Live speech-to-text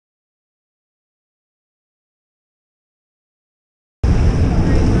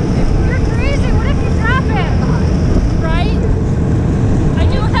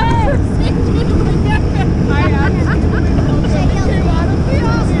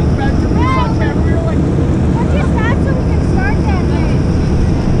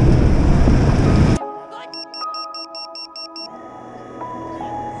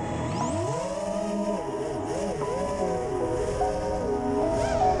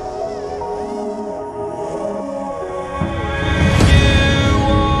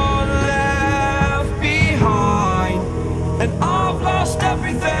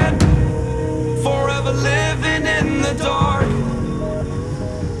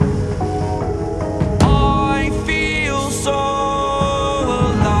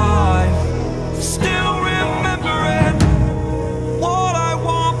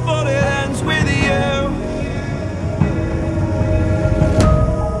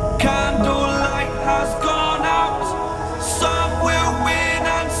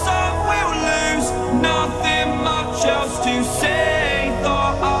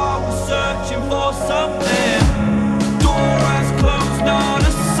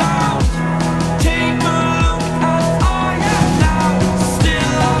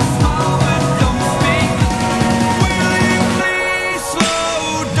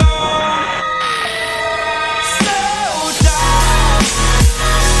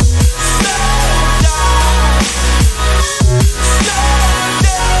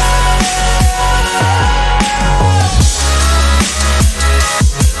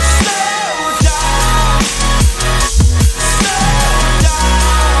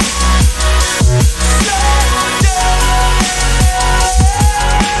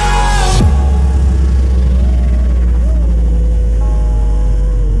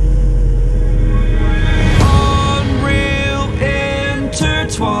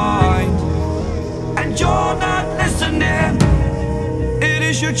and you're not listening. It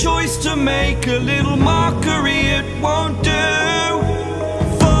is your choice to make a little mockery, it won't do.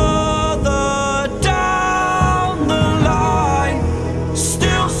 Further down the line,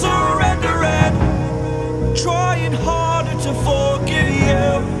 still surrendering, trying harder to forgive you.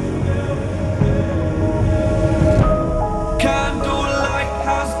 Candlelight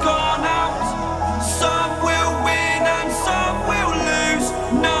has gone out. Some will win and some will lose.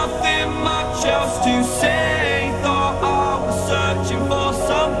 Nothing much else to say. Thought I was searching for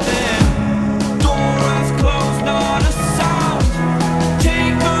something. Door has closed, not a sound.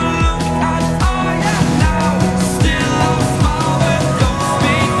 Take a look as I am now. Still I smile but don't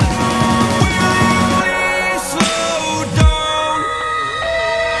speak. Will you please slow down?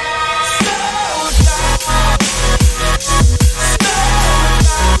 Slow down.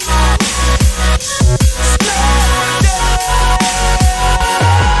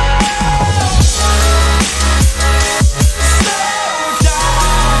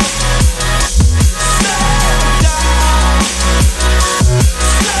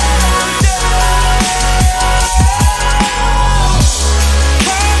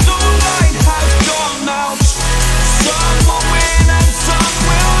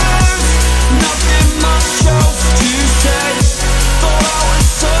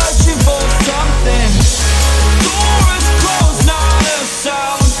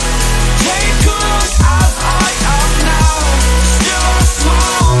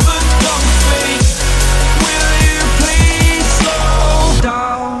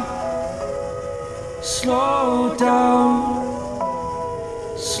 Slow down,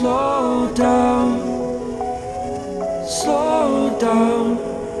 slow down, slow down.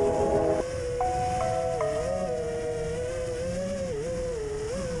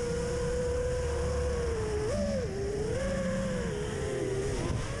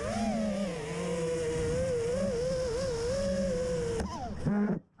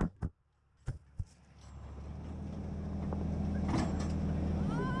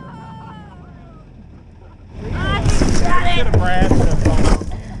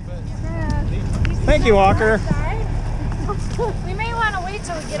 Thank you, Walker. We may want to wait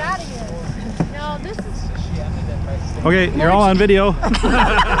till we get out of here. No, this is... Okay, you're all on video.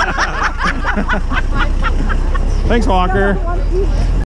 Thanks, Walker.